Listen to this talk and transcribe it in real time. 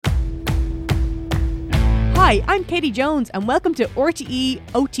Hi, I'm Katie Jones and welcome to RTE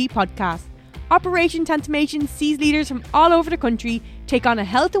OT Podcast. Operation Transformation sees leaders from all over the country take on a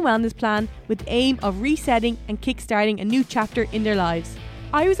health and wellness plan with the aim of resetting and kickstarting a new chapter in their lives.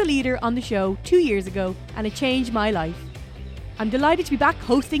 I was a leader on the show 2 years ago and it changed my life. I'm delighted to be back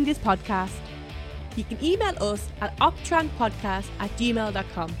hosting this podcast. You can email us at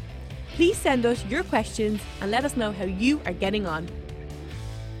optranpodcast@gmail.com. Please send us your questions and let us know how you are getting on.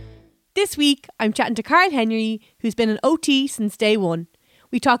 This week, I'm chatting to Karl Henry, who's been an OT since day one.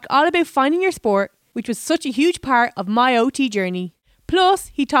 We talked all about finding your sport, which was such a huge part of my OT journey.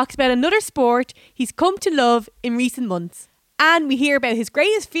 Plus, he talks about another sport he's come to love in recent months. And we hear about his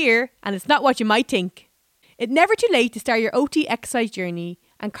greatest fear, and it's not what you might think. It's never too late to start your OT exercise journey,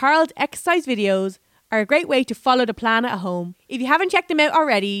 and Karl's exercise videos are a great way to follow the plan at home. If you haven't checked them out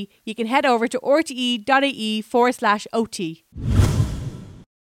already, you can head over to rte.ie/OT.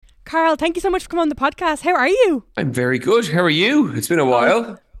 Karl, thank you so much for coming on the podcast. How are you? I'm very good. How are you? It's been a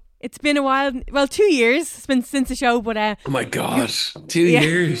while. It's been a while. Well, 2 years. It's been since the show, but... oh my God. 2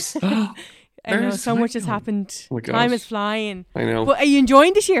 years. I know, so much has happened. Oh my God. Time is flying. I know. But are you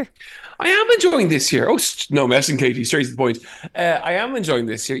enjoying this year? I am enjoying this year. Oh, no messing, Katie. Straight to the point. I am enjoying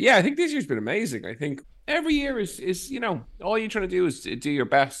this year. Yeah, I think this year's been amazing. I think every year is all you're trying to do is do your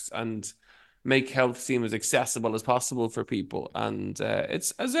best and make health seem as accessible as possible for people, and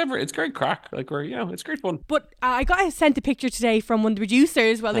it's great crack. Like it's great fun. But I got sent a picture today from one of the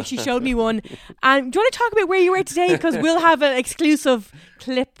producers. Well, she showed me one. And do you want to talk about where you were today? Because we'll have an exclusive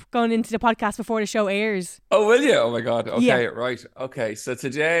clip going into the podcast before the show airs. Oh, will you? Oh my God. Okay, yeah. Right. Okay, so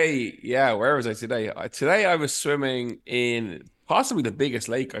today, where was I today? Today I was swimming in possibly the biggest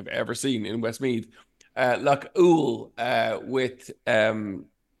lake I've ever seen in Westmeath, Loch Oul, with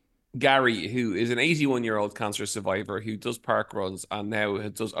Gary, who is an 81-year-old cancer survivor who does park runs and now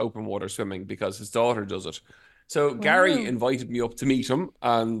does open water swimming because his daughter does it. So Gary invited me up to meet him,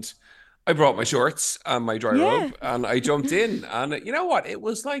 and I brought my shorts and my dry robe, and I jumped in. And you know what? It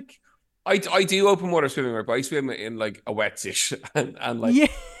was like, I do open water swimming, right? But I swim in like a wetsuit, and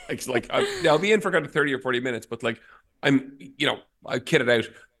I'll be in for kind of 30 or 40 minutes, but like I kitted out.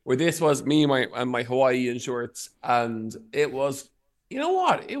 Where this was me and my Hawaiian shorts, and it was. You know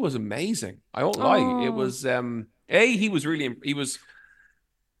what? It was amazing. I won't lie. It was he was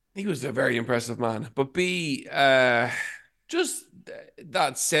a very impressive man. But B, just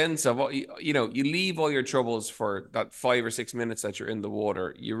that sense of you leave all your troubles for that 5 or 6 minutes that you're in the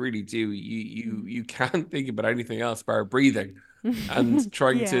water. You really do. You can't think about anything else bar breathing and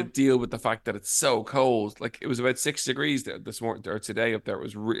trying to deal with the fact that it's so cold. Like it was about 6 degrees this morning or today up there.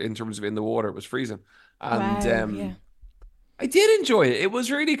 It was in terms of in the water, it was freezing. And I did enjoy it. It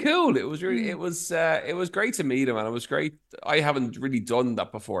was really cool. It was really, it was great to meet him, and it was great. I haven't really done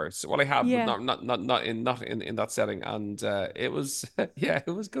that before. So what I have, but not in that setting, and it was it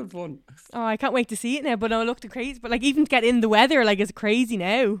was good fun. Oh, I can't wait to see it now. But no, it looked crazy. But like even to get in the weather, like it's crazy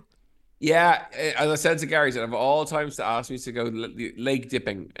now. Yeah, as I said to Gary, of all times to ask me to go lake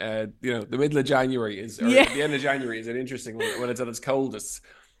dipping, the middle of January the end of January is an interesting one when it's at its coldest.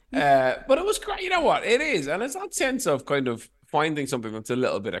 But it was great. You know what? It is. And it's that sense of kind of finding something that's a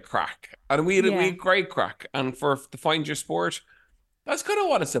little bit of crack. And we had great crack. And to find your sport, that's kind of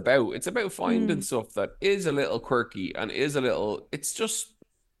what it's about. It's about finding stuff that is a little quirky and it's just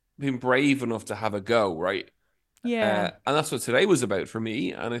being brave enough to have a go, right? Yeah. And that's what today was about for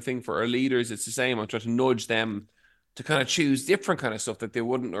me. And I think for our leaders, it's the same. I'm trying to nudge them to kind of choose different kind of stuff that they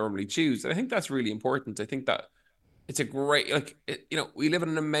wouldn't normally choose. And I think that's really important. I think that it's a great, we live in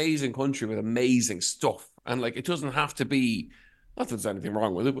an amazing country with amazing stuff. And it doesn't have to be, not that there's anything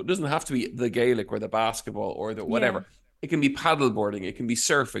wrong with it, but it doesn't have to be the Gaelic or the basketball or the whatever. Yeah. It can be paddleboarding. It can be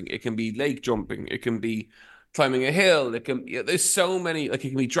surfing. It can be lake jumping. It can be climbing a hill. There's so many, it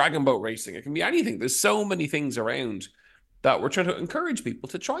can be dragon boat racing. It can be anything. There's so many things around that we're trying to encourage people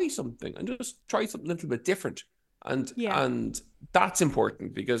to try something and just try something a little bit different. And that's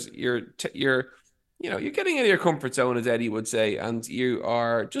important because you're getting out of your comfort zone, as Eddie would say, and you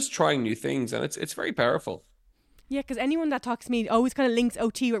are just trying new things, and it's very powerful. Yeah, because anyone that talks to me always kind of links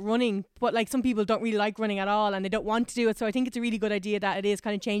OT with running, but some people don't really like running at all, and they don't want to do it. So I think it's a really good idea that it is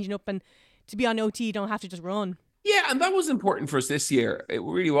kind of changing up, and to be on OT, you don't have to just run. Yeah, and that was important for us this year. It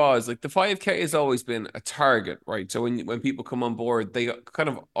really was. The 5K has always been a target, right? So when people come on board, they kind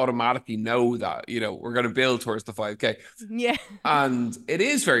of automatically know that, we're going to build towards the 5K. Yeah. And it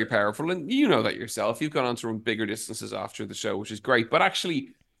is very powerful. And you know that yourself. You've gone on to run bigger distances after the show, which is great. But actually,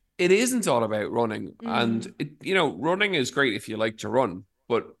 it isn't all about running. And, running is great if you like to run.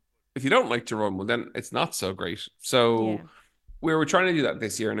 But if you don't like to run, well, then it's not so great. So... Yeah. we were trying to do that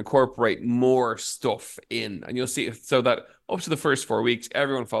this year and incorporate more stuff in, and you'll see so that up to the first 4 weeks,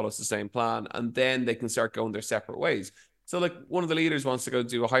 everyone follows the same plan, and then they can start going their separate ways. So, like, one of the leaders wants to go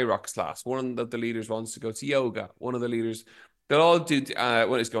do a high rocks class. One of the leaders wants to go to yoga. One of the leaders, they'll all do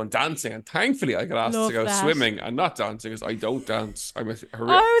when it's going dancing. And thankfully, I got asked to Love go that. swimming and not dancing because I don't dance. I'm a Oh,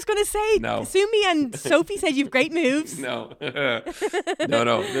 I was going to say, no. Sumi and Sophie said you've great moves. No,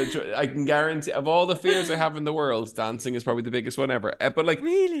 no. I can guarantee of all the fears I have in the world, dancing is probably the biggest one ever.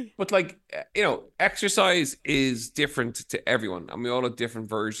 Really? Exercise is different to everyone, and we all have different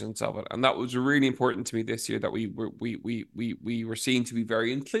versions of it. And that was really important to me this year that we were seen to be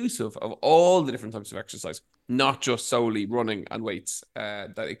very inclusive of all the different types of exercise, not just solely running and weights.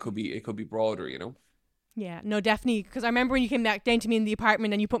 That it could be broader, you know. Yeah, no, definitely. Because I remember when you came down to me in the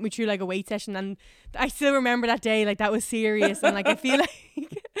apartment and you put me through like a weight session, and I still remember that day. Like, that was serious, and like I feel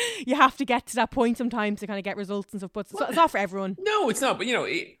like you have to get to that point sometimes to kind of get results and stuff. But it's not for everyone. No, it's not. But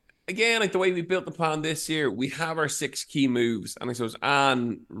again, like the way we built the plan this year, we have our 6 key moves, and I suppose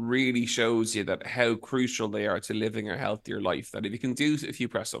Anne really shows you that how crucial they are to living a healthier life. That if you can do a few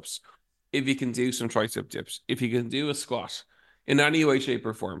press ups, if you can do some tricep dips, if you can do a squat in any way, shape,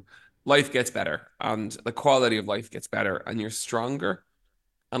 or form, life gets better and the quality of life gets better and you're stronger.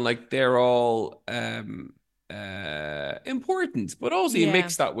 And like they're all important, but also you Yeah,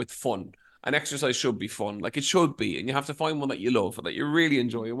 mix that with fun. And exercise should be fun, like it should be. And you have to find one that you love, that you really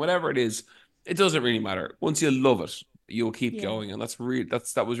enjoy. And whatever it is, it doesn't really matter. Once you love it, you'll keep yeah. going. And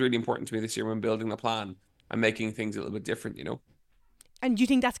that was really important to me this year when building the plan and making things a little bit different, you know. And do you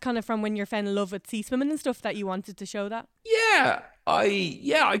think that's kind of from when you're fell in love with sea swimming and stuff that you wanted to show that?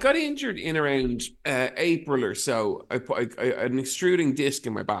 I got injured in around April or so. I had an extruding disc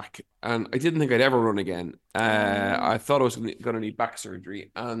in my back, and I didn't think I'd ever run again. Oh, I thought I was going to need back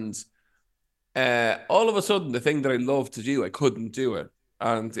surgery, and all of a sudden, the thing that I loved to do, I couldn't do it,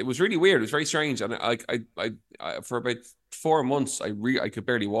 and it was really weird. It was very strange, and I for about 4 months, I could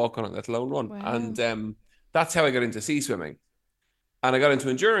barely walk on it, let alone run, wow. and that's how I got into sea swimming. And I got into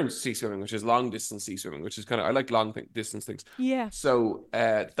endurance sea swimming, which is long distance sea swimming, which is I like distance things. Yeah. So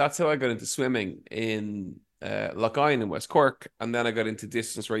that's how I got into swimming in Lough in West Cork. And then I got into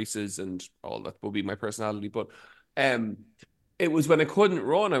distance races and all that will be my personality. But um, it was when I couldn't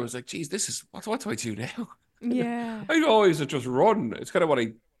run, I was like, geez, what do I do now? Yeah. I'd always just run. It's kind of what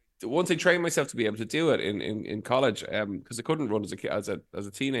once I trained myself to be able to do it in college, because I couldn't run as a kid, as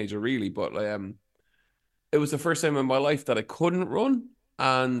a teenager, really. But it was the first time in my life that I couldn't run.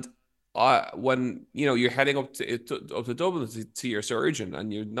 And when you're heading up to Dublin to your surgeon,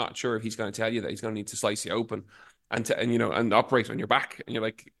 and you're not sure if he's going to tell you that he's going to need to slice you open and operate on your back, and you're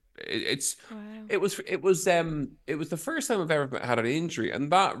like, it's Wow. it was the first time I've ever had an injury,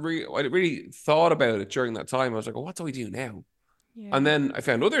 and I really thought about it during that time. I was like, oh, what do I do now? And Yeah. then I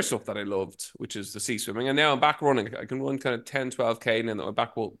found other stuff that I loved, which is the sea swimming. And now I'm back running. I can run kind of 10, 12K, and then my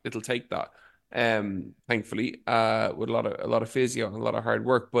back it'll take that. Thankfully, with a lot of physio and a lot of hard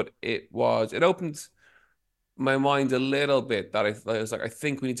work. But it opened my mind a little bit that I was like, I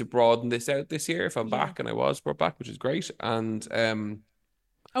think we need to broaden this out this year if I'm Yeah. back, and I was brought back, which is great. And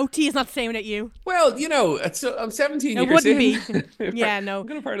OT is not the same at you. well, I'm 17 It years wouldn't in. be. Yeah, no. I'm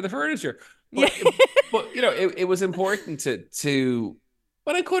kind of part of the furniture. Yeah. But it was important to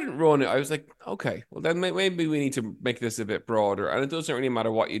when I couldn't run, I was like, okay, well then maybe we need to make this a bit broader. And it doesn't really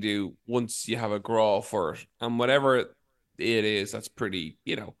matter what you do once you have a grow for it. And whatever it is, that's pretty,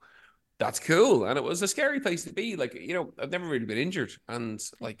 that's cool. And it was a scary place to be. Like, I've never really been injured. And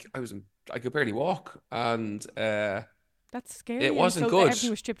like I could barely walk. And That's scary. it And wasn't so good.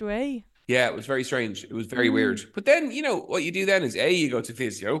 everything was stripped away. Yeah, it was very strange. It was very weird. But then, what you do then is you go to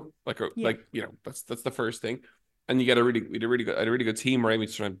physio, Yeah. that's the first thing, and you get we had a really good team around me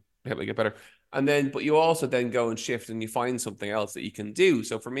to try and help me get better. And then, but you also then go and shift and you find something else that you can do.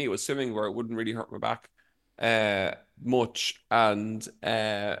 So for me, it was swimming where it wouldn't really hurt my back much, and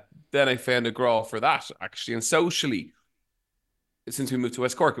then I found a grow for that actually. And socially, since we moved to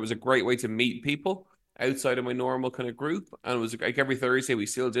West Cork, it was a great way to meet people outside of my normal kind of group. And it was like every Thursday we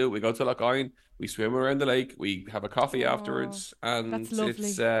still do it. We go to Lough, we swim around the lake, we have a coffee Oh, afterwards, and that's lovely.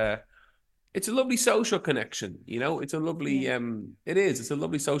 it's a lovely social connection. It's a lovely Yeah. it's a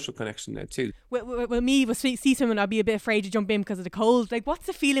lovely social connection there too. With me, with sea swimming, I'd be a bit afraid to jump in because of the cold. Like, what's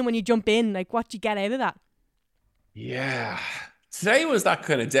the feeling when you jump in? Like, what do you get out of that? Yeah. Today was that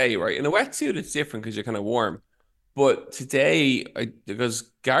kind of day, right? In a wetsuit, it's different because you're kind of warm. But today,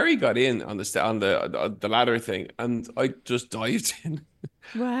 because Gary got in on the ladder thing, and I just dived in,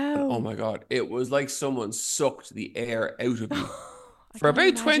 and oh Wow. my God, it was like someone sucked the air out of you I for can only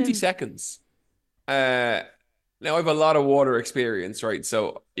about 20 imagine. seconds. Uh, Now I have a lot of water experience, right?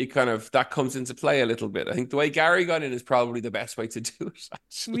 So it kind of that comes into play a little bit. I think the way Gary got in is probably the best way to do it,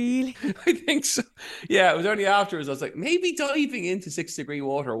 actually. Really? I think so. Yeah, it was only afterwards I was like, maybe diving into 6 degree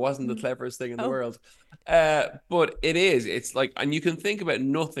water wasn't the Mm. cleverest thing in the Oh. world. But it is. It's like, and you can think about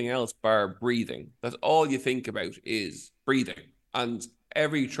nothing else bar breathing. That's all you think about is breathing. And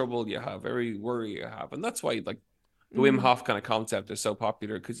every trouble you have, every worry you have. And that's why like the Wim Mm. Hof kind of concept is so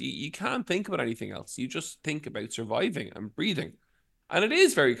popular because you can't think about anything else. You just think about surviving and breathing. And it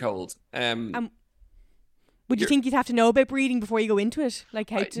is very cold. Um, would you You're, think you'd have to know about breathing before you go into it? Like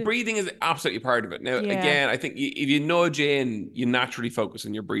how to? breathing is absolutely part of it. Now, Yeah. again, I think if you nudge in, you naturally focus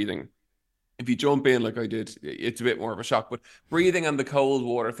on your breathing. If you jump in like I did, it's a bit more of a shock. But breathing and the cold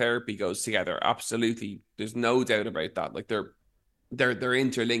water therapy goes together. Absolutely. There's no doubt about that. Like they're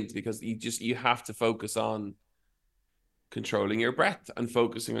interlinked because you have to focus on controlling your breath and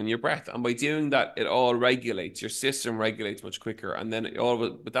focusing on your breath. And by doing that, it all regulates. Your system regulates much quicker. And then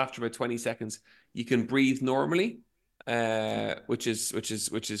but after about 20 seconds, you can breathe normally, which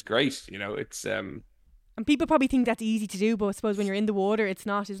is great. You know, it's And people probably think that's easy to do, but I suppose when you're in the water, it's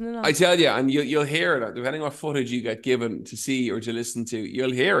not, isn't it? I Not? tell you, and you'll hear it depending on what footage you get given to see or to listen to.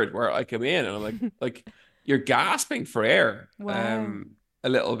 You'll hear it where I come in and I'm like you're gasping for air, Wow. a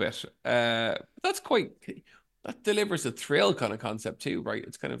little bit. That's quite that delivers a thrill kind of concept too, right?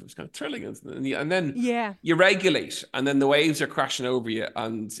 It's kind of thrilling, and then Yeah. you regulate, and then the waves are crashing over you,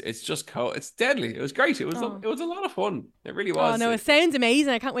 and it's just cold. It's deadly. It was great. It was Oh. it was a lot of fun. It really Oh was. no, it sounds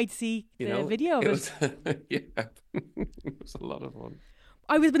amazing. I can't wait to see You the know, video of it it. was yeah, it was a lot of fun.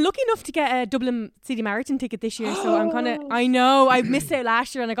 I was been lucky enough to get a Dublin City Marathon ticket this year, so I'm kind of. Oh, I know I missed out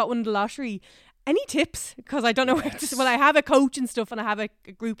last year, and I got one in the lottery. Any tips? Because I don't know where to. Well, yes. I have a coach and stuff, and I have a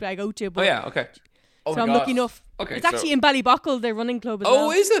group that I go to, Oh but yeah, okay. Oh so my I'm lucky God. enough. Okay, It's so actually in Ballybuckle, the running club as oh,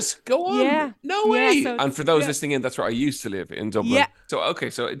 well. is it? Go on. Yeah, No yeah. way. So And it's for those yeah, listening in, that's where I used to live in Dublin. yeah. So okay,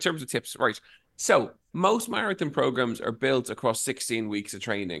 so in terms of tips, right. So most marathon programs are built across 16 weeks of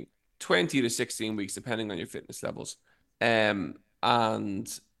training, 20 to 16 weeks, depending on your fitness levels. And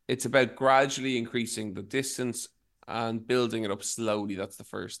it's about gradually increasing the distance and building it up slowly. That's the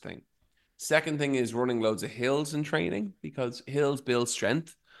first thing. Second thing is running loads of hills in training because hills build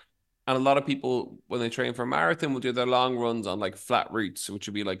strength. And a lot of people, when they train for a marathon, will do their long runs on like flat routes, which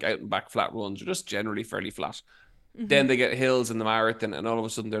would be like out and back flat runs, or just generally fairly flat. Mm-hmm. Then they get hills in the marathon, and all of a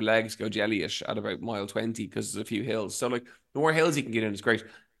sudden their legs go jellyish at about mile 20 because there's a few hills. So, like, the more hills you can get in is great.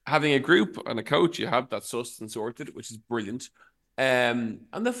 Having a group and a coach, you have that sussed and sorted, which is brilliant. And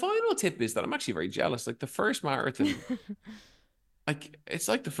the final tip is that I'm actually very jealous. Like, the first marathon, like it's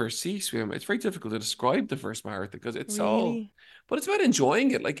like the first sea swim. It's very difficult to describe the first marathon because it's all, Really? but it's about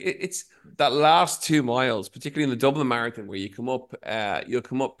enjoying it. Like it's that last 2 miles, particularly in the Dublin Marathon, where you come up, you'll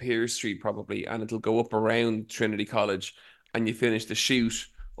come up Pearse Street probably, and it'll go up around Trinity College, and you finish the shoot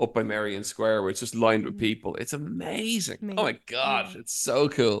up by Marion Square, where it's just lined with Mm-hmm. people. It's amazing. Oh my Amazing. God, Yeah. it's so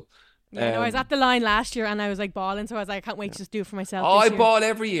cool. Yeah, no, I was Um, at the line last year and I was like bawling, so I was like, I can't wait yeah. to just do it for myself Oh, I this year. bawl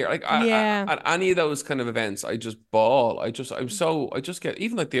every year. Like Yeah. at any of those kind of events, I just bawl. I just get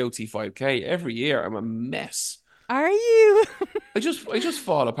even like the OT 5K every year. I'm a mess. Are you? I just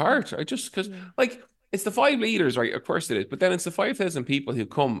fall apart. I just because Yeah. like it's the 5 leaders, right? Of course it is, but then it's the 5,000 people who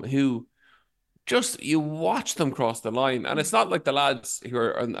come who just you watch them cross the line, and it's not like the lads who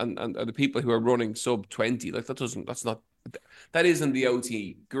are and the people who are running sub 20. Like that's not that isn't the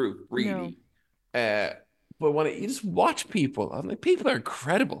OT group No. really. Uh, but you just watch people, and like people are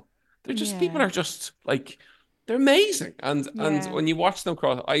incredible. They're just people Yeah. are just like they're amazing. And Yeah. when you watch them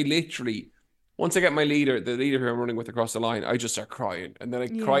cross, I literally once I get the leader who I'm running with across the line, I just start crying, and then I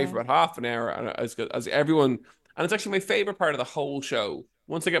cry Yeah. for about half an hour, and as everyone, and it's actually my favorite part of the whole show.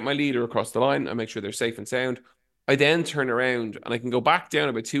 Once I get my leader across the line, I make sure they're safe and sound. I then turn around and I can go back down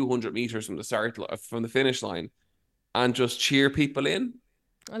about 200 meters from the finish line and just cheer people in.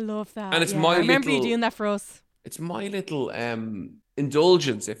 I love And that. Yeah. I remember you doing that for us. it's my little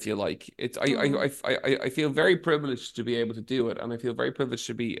indulgence, if you like. It's Oh. I feel very privileged to be able to do it, and I feel very privileged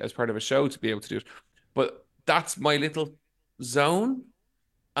to be as part of a show to be able to do it. But that's my little zone,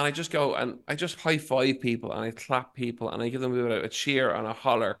 and I just go and I just high five people and I clap people and I give them a cheer and a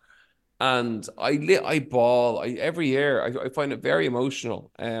holler, and I bawl. Every year I find it very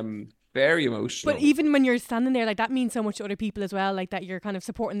emotional, very But emotional. even when you're standing there, like that means so much to other people as well, like that you're kind of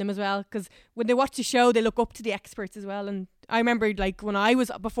supporting them as well. Because when they watch the show, they look up to the experts as well. And I remember like when I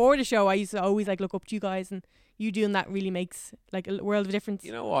was before the show, I used to always like look up to you guys, and you doing that really makes like a world of difference.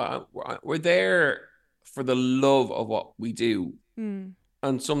 You know what? We're there for the love of what we do. Mm.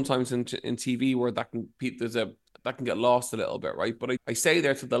 And sometimes in TV where there's a that can get lost a little bit, right? But I stay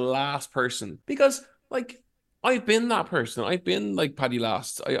there to the last person because like I've been that person. I've been like Paddy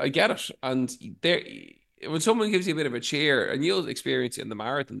Last. I get it. And there, when someone gives you a bit of a cheer, and you'll experience it in the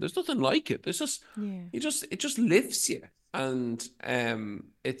marathon, there's nothing like it. There's just, Yeah. it just lifts you, and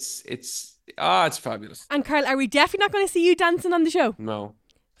it's fabulous. And Carl, are we definitely not going to see you dancing on the show? No.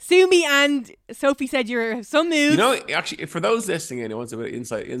 Sumi and Sophie said you're some moves. You know, actually, for those listening in who wants a bit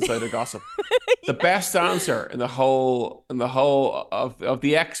of insider gossip, the best dancer in the whole of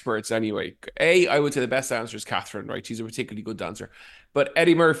the experts anyway. I would say the best dancer is Catherine, right? She's a particularly good dancer. But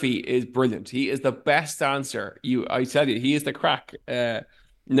Eddie Murphy is brilliant. He is the best dancer. I tell you, he is the crack.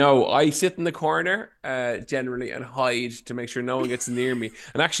 No, I sit in the corner generally and hide to make sure no one gets near me.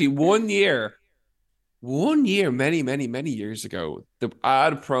 And actually, one year, many years ago, the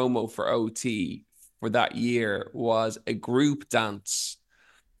ad promo for OT for that year was a group dance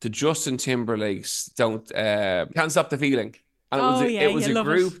to Justin Timberlake's "Don't Can't Stop the Feeling," and it was a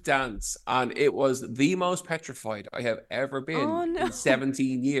group dance, and it was the most petrified I have ever been in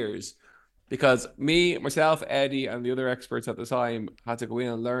 17 years, because myself, Eddie, and the other experts at the time had to go in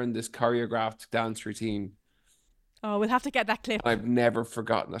and learn this choreographed dance routine. Oh, we'll have to get that clip. I've never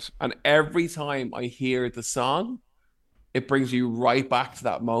forgotten it. And every time I hear the song, it brings you right back to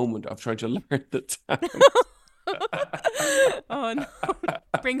that moment of trying to learn the dance. Oh, no.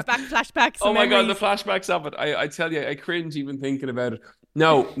 Brings back flashbacks. Oh my God, the flashbacks of it. I tell you, I cringe even thinking about it.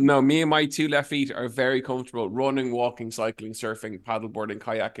 No, me and my two left feet are very comfortable running, walking, cycling, surfing, paddleboarding,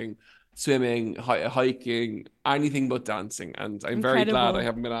 kayaking, swimming, hiking, anything but dancing. And I'm very glad I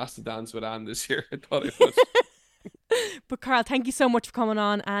haven't been asked to dance with Anne this year. I thought I would. But Carl, thank you so much for coming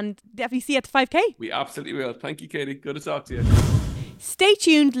on, and definitely see you at the 5K. We absolutely will. Thank you, Katie. Good to talk to you. Stay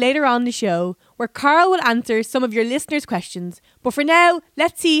tuned later on the show where Carl will answer some of your listeners' questions. But for now,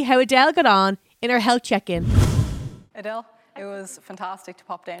 let's see how Edel got on in her health check-in. Edel, it was fantastic to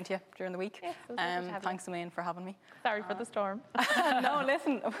pop down to you during the week. Yes, thanks a million for having me. Sorry for the storm. No,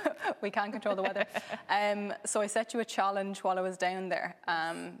 listen, we can't control the weather. So I set you a challenge while I was down there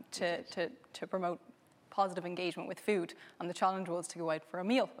to promote positive engagement with food, and the challenge was to go out for a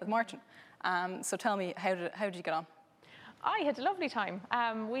meal with Martin. So tell me, how did you get on? I had a lovely time.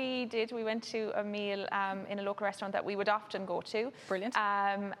 We went to a meal in a local restaurant that we would often go to. Brilliant.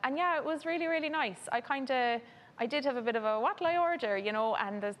 And yeah, it was really, really nice. I did have a bit of a what'll I order,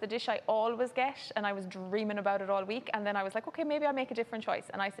 and there's the dish I always get, and I was dreaming about it all week, and then I was like, okay, maybe I'll make a different choice.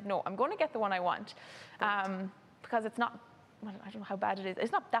 And I said, no, I'm going to get the one I want, because it's not, well, I don't know how bad it is.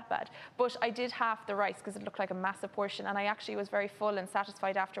 It's not that bad. But I did half the rice because it looked like a massive portion. And I actually was very full and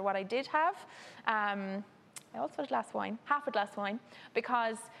satisfied after what I did have. I also had half a glass of wine,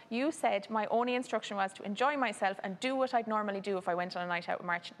 because you said my only instruction was to enjoy myself and do what I'd normally do if I went on a night out with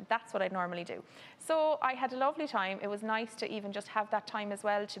Martin. That's what I'd normally do. So I had a lovely time. It was nice to even just have that time as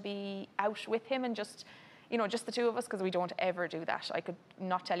well, to be out with him and just the two of us, because we don't ever do that. I could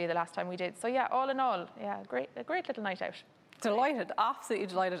not tell you the last time we did. So yeah, all in all, yeah, a great little night out. Delighted, absolutely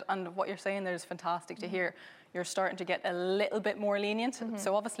delighted. And what you're saying there is fantastic to hear. You're starting to get a little bit more lenient. Mm-hmm.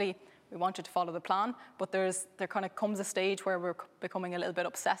 So obviously we wanted to follow the plan, but there kind of comes a stage where we're becoming a little bit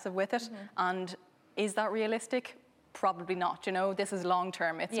obsessive with it. Mm-hmm. And is that realistic? Probably not. This is long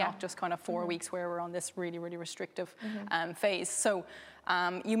term. It's not just kind of 4 weeks where we're on this really, really restrictive phase. So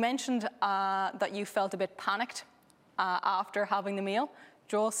you mentioned that you felt a bit panicked after having the meal.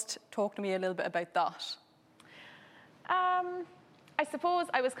 Just talk to me a little bit about that. I suppose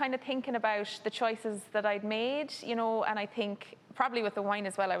I was kind of thinking about the choices that I'd made, and I think probably with the wine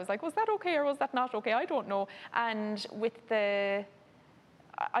as well, I was like, was that okay or was that not okay? I don't know. And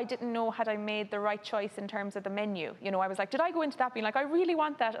I didn't know had I made the right choice in terms of the menu. I was like, did I go into that being like, I really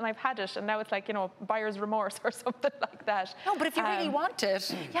want that and I've had it, and now it's like, buyer's remorse or something like that. No, but if you really want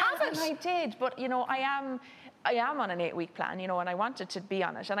it, yeah, and I did. But, I am on an 8-week plan, and I wanted to be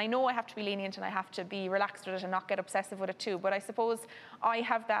on it. And I know I have to be lenient and I have to be relaxed with it and not get obsessive with it too. But I suppose I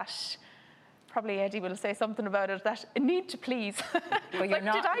have that, probably Eddie will say something about it, that need to please. Well, like,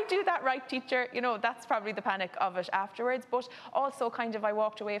 did I do that right, teacher? That's probably the panic of it afterwards. But also kind of I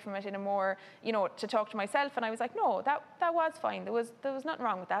walked away from it in a more, to talk to myself. And I was like, no, that was fine. There was nothing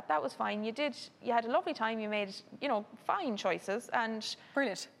wrong with that. That was fine. You had a lovely time. You made, fine choices. And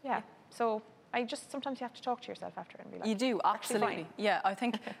brilliant. Yeah. So sometimes you have to talk to yourself after and be like, you do, absolutely. Yeah, I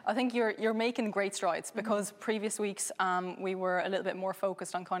think you're making great strides, because previous weeks we were a little bit more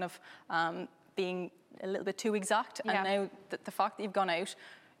focused on kind of being a little bit too exact. Yeah. And now the fact that you've gone out,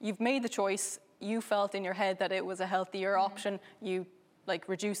 you've made the choice, you felt in your head that it was a healthier option, you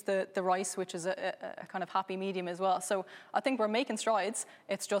reduced the rice, which is a kind of happy medium as well. So I think we're making strides.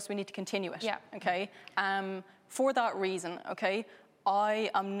 It's just we need to continue it. Yeah. Okay. For that reason, okay, I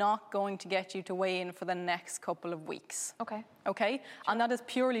am not going to get you to weigh in for the next couple of weeks. Okay. Okay? Sure. And that is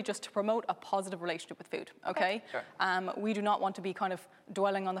purely just to promote a positive relationship with food. Okay? Sure. We do not want to be kind of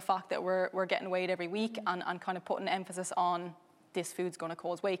dwelling on the fact that we're getting weighed every week and kind of putting emphasis on this food's going to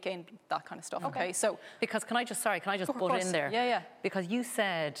cause weight gain, that kind of stuff. Okay? So because can I just butt in there? Yeah. Because you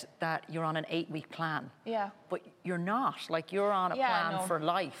said that you're on an 8-week plan. Yeah. But you're not. Like, you're on a plan for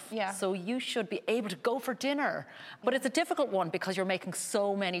life. Yeah. So you should be able to go for dinner. But it's a difficult one because you're making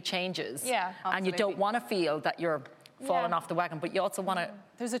so many changes. Yeah. And you don't want to feel that you're falling off the wagon, but you also want to...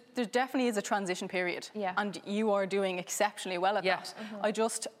 There definitely is a transition period. Yeah. And you are doing exceptionally well at that.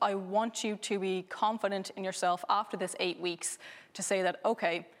 I want you to be confident in yourself after this 8 weeks to say that,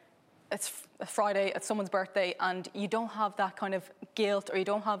 okay, it's a Friday, it's someone's birthday, and you don't have that kind of guilt, or you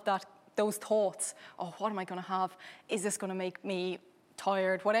don't have those thoughts, oh, what am I going to have? Is this going to make me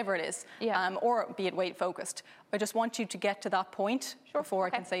tired? Whatever it is. Or be it weight focused. I just want you to get to that point before I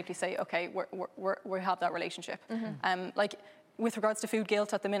can safely say, okay, we have that relationship. Like, with regards to food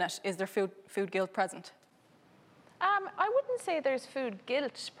guilt at the minute, is there food guilt present? I wouldn't say there's food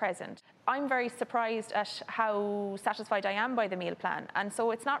guilt present. I'm very surprised at how satisfied I am by the meal plan. And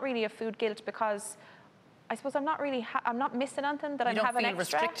so it's not really a food guilt because I suppose I'm not missing anything that I have an extra. You don't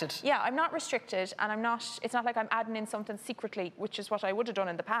feel restricted. Yeah, I'm not restricted, and it's not like I'm adding in something secretly, which is what I would have done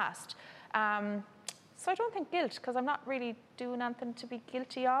in the past. So I don't think guilt, because I'm not really doing anything to be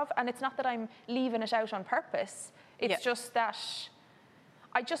guilty of. And it's not that I'm leaving it out on purpose. It's just that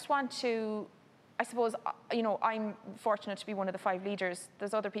I just want to, I suppose, I'm fortunate to be one of the 5 leaders.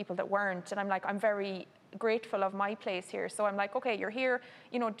 There's other people that weren't. And I'm very grateful of my place here. So I'm like, okay, you're here,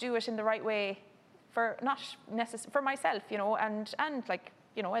 do it in the right way for for myself, and like,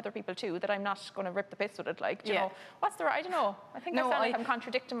 other people too, that I'm not going to rip the piss with it. Like, you know, I don't know. I think I sound like I'm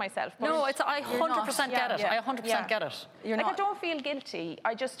contradicting myself. But no, I 100% get it. I 100% get it. I don't feel guilty.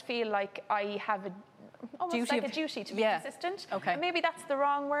 I just feel like I have almost like a duty to be consistent. Okay. And maybe that's the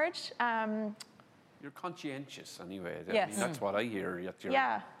wrong word. You're conscientious anyway. I mean, that's what I hear.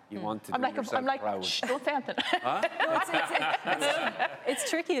 You want to do yourself I'm like, proud. Shh, don't say anything. It's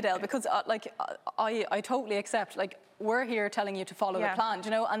tricky, Edel, because I totally accept. Like, we're here telling you to follow the plan,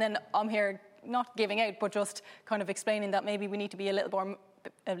 and then I'm here not giving out, but just kind of explaining that maybe we need to be a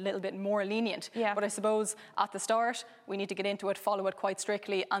little bit more lenient. Yeah. But I suppose at the start we need to get into it, follow it quite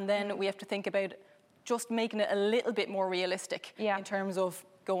strictly, and then we have to think about just making it a little bit more realistic in terms of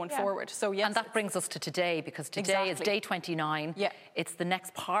going forward. So yes, and that brings us to today, because today is day 29. Yeah. It's the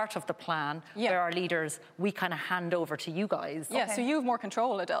next part of the plan where our leaders, we kind of hand over to you guys. Yeah, so you have more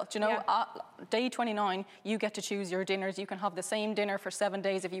control, Edel. At day 29, you get to choose your dinners. You can have the same dinner for 7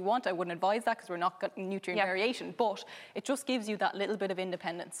 days if you want. I wouldn't advise that because we're not getting nutrient variation, but it just gives you that little bit of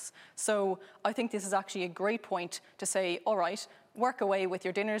independence. So I think this is actually a great point to say, all right, work away with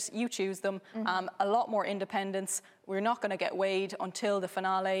your dinners, you choose them, a lot more independence. We're not going to get weighed until the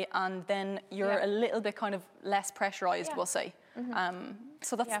finale, and then you're a little bit kind of less pressurised, we'll say.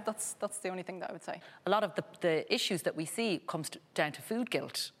 So that's the only thing that I would say. A lot of the issues that we see comes down to food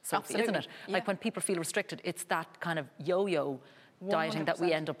guilt, Sophie, isn't it? Yeah. Like when people feel restricted, it's that kind of yo-yo dieting 100%. That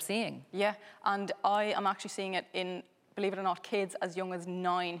we end up seeing. Yeah, and I am actually seeing it in, believe it or not, kids as young as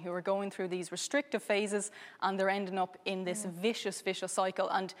 9 who are going through these restrictive phases, and they're ending up in this vicious cycle.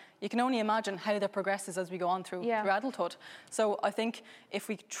 And you can only imagine how that progresses as we go on through adulthood. So I think if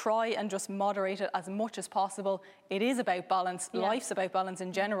we try and just moderate it as much as possible, it is about balance. Life's about balance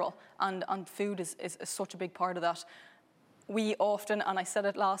in general, and food is such a big part of that. We often, and I said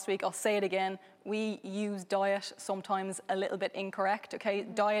it last week, I'll say it again, we use diet sometimes a little bit incorrect, okay?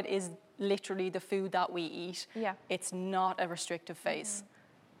 Diet is literally the food that we eat. Yeah. It's not a restrictive phase.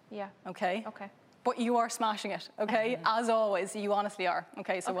 Yeah. Okay? Okay. But you are smashing it, okay? As always, you honestly are.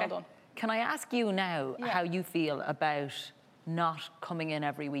 Okay, so well done. Can I ask you now how you feel about not coming in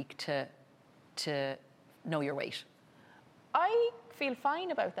every week to know your weight? I feel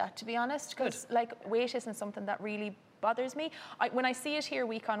fine about that, to be honest, because weight isn't something that really bothers me. When I see it here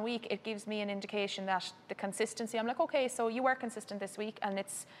week on week, it gives me an indication that the consistency, I'm like, okay, so you were consistent this week, and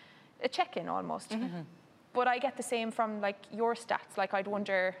it's a check-in almost. But I get the same from like your stats. Like, I'd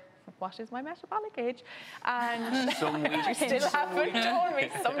wonder, what is my metabolic age? And some weeks you still haven't told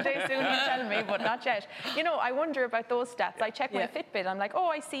me. Someday soon you'll tell me, but not yet. I wonder about those stats. I check my Fitbit. I'm like, oh,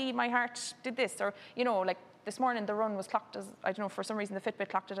 I see my heart did this, or like this morning the run was clocked as, I don't know, for some reason the Fitbit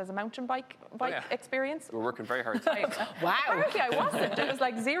clocked it as a mountain bike experience. We're working very hard. Wow. Apparently I wasn't. It was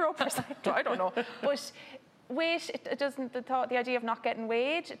like 0%. I don't know. But weight, it doesn't, the idea of not getting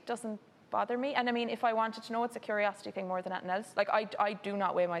weighed, it doesn't bother me. And I mean, if I wanted to know, it's a curiosity thing more than anything else. Like, I do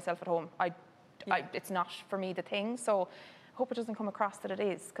not weigh myself at home. It's not for me the thing. So hope it doesn't come across that it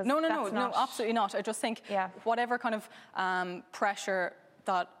is. No, absolutely not. I just think whatever kind of pressure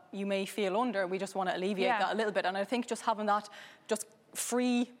that you may feel under, we just want to alleviate that a little bit. And I think just having that just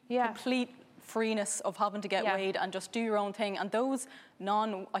complete freeness of having to get weighed and just do your own thing. And those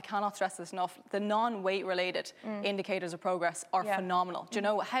I cannot stress this enough, the non-weight related indicators of progress are phenomenal. Do you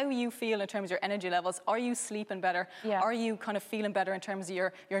know how you feel in terms of your energy levels? Are you sleeping better? Are you kind of feeling better in terms of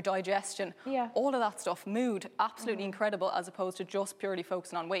your digestion? All of that stuff, mood, absolutely incredible, as opposed to just purely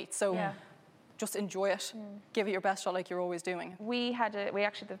focusing on weight. So just enjoy it. Give it your best shot, like you're always doing. We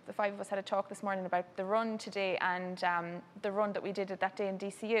actually, the five of us had a talk this morning about the run today and the run that we did that day in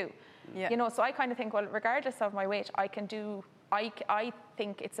DCU. You know, so I kind of think, well, regardless of my weight, I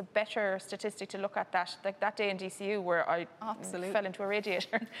think it's a better statistic to look at that, like that day in DCU where I fell into a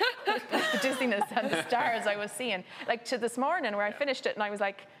radiator with the dizziness and the stars I was seeing. Like to this morning where I finished it and I was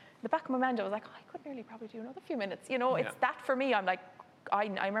like, the back of my mind, I was like, oh, I could nearly probably do another few minutes. You know, it's that for me. I'm like, I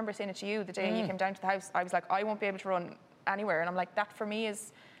remember saying it to you the day you came down to the house. I was like, I won't be able to run anywhere. And I'm like, that for me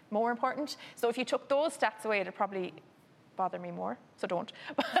is more important. So if you took those stats away, it'd probably bother me more. So don't.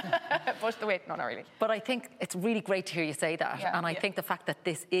 But the weight, no, not really. But I think it's really great to hear you say that. And I think the fact that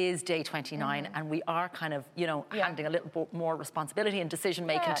this is day 29 and we are kind of, you know, handing a little more responsibility and decision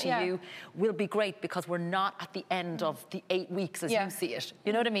making to you will be great, because we're not at the end of the 8 weeks as you see it.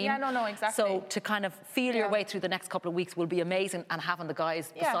 You know what I mean? Yeah, no, exactly. So to kind of feel your way through the next couple of weeks will be amazing, and having the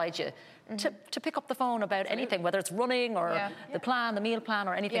guys beside you to pick up the phone about anything, whether it's running or the plan, the meal plan,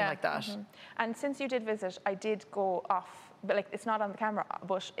 or anything like that. And since you did visit, I did go off, but like it's not on the camera,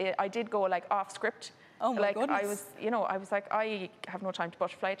 but I did go like off script. Oh my goodness. I was like, I have no time to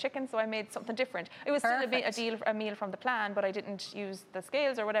butterfly a chicken, so I made something different. It was still a meal from the plan, but I didn't use the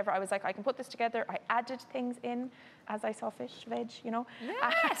scales or whatever. I was like, I can put this together. I added things in as I saw fish, veg, you know.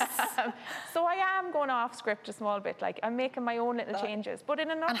 Yes. So I am going off script a small bit. Like I'm making my own little changes, but in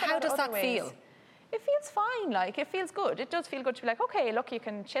enough. And how does that feel? It feels fine, like, it feels good. It does feel good to be like, okay, look, you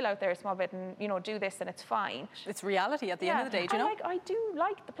can chill out there a small bit and, you know, do this and it's fine. It's reality at the end of the day, do you know? Like, I do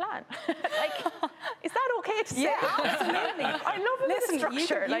like the plan. Like, is that okay to say? Yeah, absolutely. I love the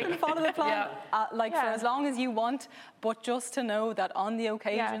structure. You can follow the plan, for as long as you want, but just to know that on the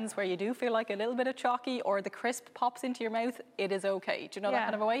occasions where you do feel like a little bit of chalky or the crisp pops into your mouth, it is okay. Do you know that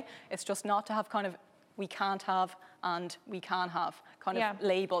kind of a way? It's just not to have kind of we can't have and we can have kind of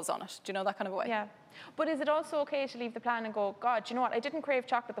labels on it. Do you know that kind of a way? Yeah. But is it also okay to leave the plan and go, God, you know what? I didn't crave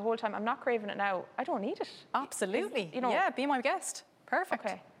chocolate the whole time. I'm not craving it now. I don't need it. Absolutely. Be my guest. Perfect.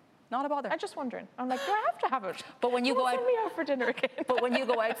 Okay. Not a bother. I'm just wondering. I'm like, do I have to have it? But when you go out, send me out for dinner again. But when you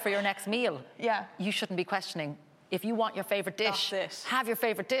go out for your next meal, you shouldn't be questioning. If you want your favourite dish, have your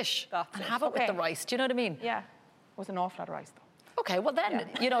favourite dish and have it with the rice. Do you know what I mean? Yeah. It was an awful lot of rice, though. Okay, well then,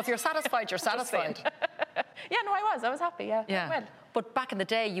 you know, if you're satisfied, you're satisfied. I was happy, Well, but back in the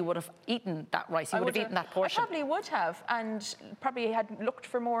day, you would have eaten that rice. You would have eaten that portion. I probably would have, and probably had looked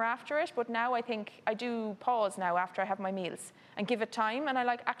for more after it. But now I think I do pause now after I have my meals and give it time. And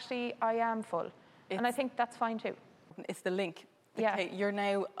actually, I am full. And I think that's fine too. It's the link. You're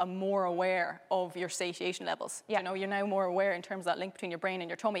now more aware of your satiation levels. You know, you're now more aware in terms of that link between your brain and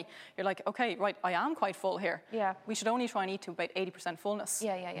your tummy. You're like, okay, right, I am quite full here. We should only try and eat to about 80% fullness.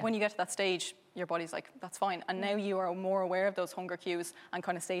 When you get to that stage, your body's like, that's fine. And now you are more aware of those hunger cues and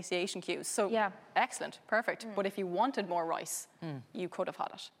kind of satiation cues. So excellent, perfect. But if you wanted more rice, you could have had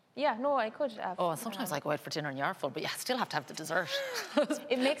it. Yeah, no, I could have. Oh, sometimes I go out for dinner and you're full, but you still have to have the dessert.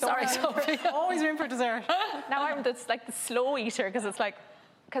 It makes always room for dessert. Now I'm the slow eater,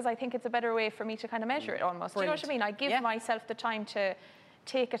 because I think it's a better way for me to kind of measure it almost. Brilliant. Do you know what I mean? I give myself the time to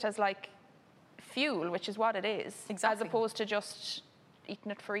take it as like fuel, which is what it is, as opposed to just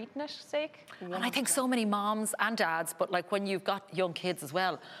eating it for eating it's sake. And I think so many moms and dads, but like when you've got young kids as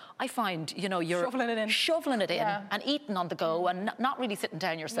well, I find, you know, you're shoveling it in and eating on the go and not really sitting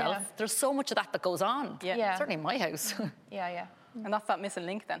down yourself. There's so much of that goes on. Certainly in my house. And that's that missing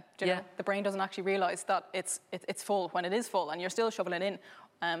link then. Do you know? The brain doesn't actually realise that it's full when it is full and you're still shoveling it in.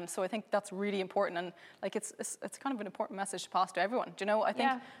 So I think that's really important, and like it's kind of an important message to pass to everyone. Do you know? I think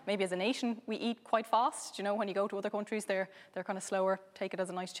maybe as a nation we eat quite fast. Do you know, when you go to other countries, they're kind of slower. Take it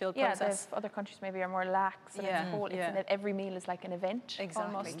as a nice chilled process. Other countries maybe are more lax. And it's every meal is like an event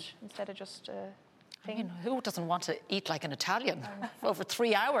almost, instead of just. I mean, who doesn't want to eat like an Italian for over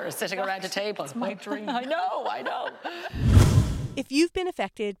 3 hours sitting around a table? It's my dream. I know. If you've been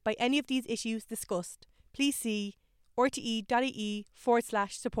affected by any of these issues discussed, please see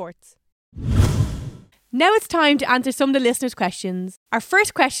rte.ie/supports. Now it's time to answer some of the listeners' questions. Our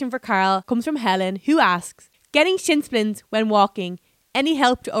first question for Karl comes from Helen, who asks, getting shin splints when walking, any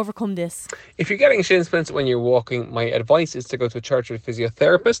help to overcome this? If you're getting shin splints when you're walking, my advice is to go to a chartered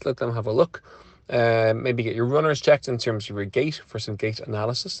physiotherapist, let them have a look. Maybe get your runners checked in terms of your gait for some gait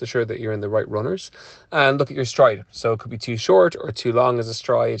analysis to ensure that you're in the right runners, and look at your stride. So it could be too short or too long as a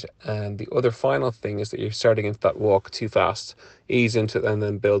stride. And the other final thing is that you're starting into that walk too fast. Ease into it and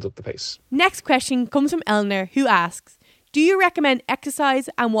then build up the pace. Next question comes from Eleanor, who asks, do you recommend exercise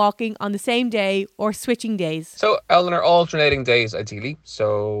and walking on the same day or switching days? So Eleanor, alternating days ideally.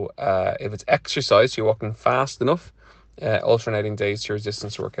 So if it's exercise, you're walking fast enough, alternating days to your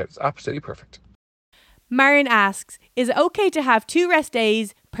resistance workout is absolutely perfect. Marion asks, is it okay to have 2 rest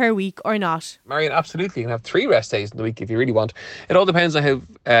days per week or not? Marion, absolutely. You can have 3 rest days in the week if you really want. It all depends on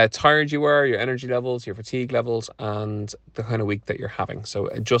how tired you are, your energy levels, your fatigue levels, and the kind of week that you're having. So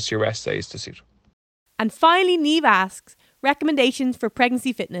adjust your rest days to suit. And finally, Niamh asks, recommendations for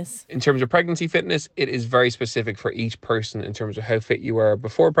pregnancy fitness. In terms of pregnancy fitness, it is very specific for each person in terms of how fit you are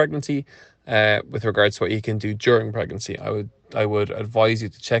before pregnancy, with regards to what you can do during pregnancy. I would advise you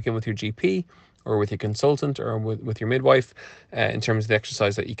to check in with your GP or with your consultant or with your midwife in terms of the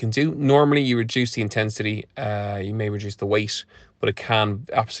exercise that you can do. Normally you reduce the intensity, you may reduce the weight, but it can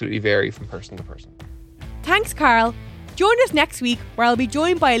absolutely vary from person to person. Thanks, Karl. Join us next week where I'll be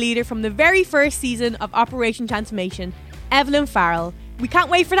joined by a leader from the very first season of Operation Transformation, Evelyn Farrell. We can't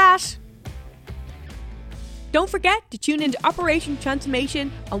wait for that. Don't forget to tune into Operation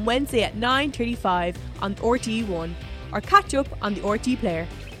Transformation on Wednesday at 9:35 on RTE1 or catch up on the RTE player.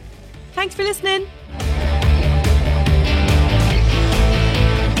 Thanks for listening.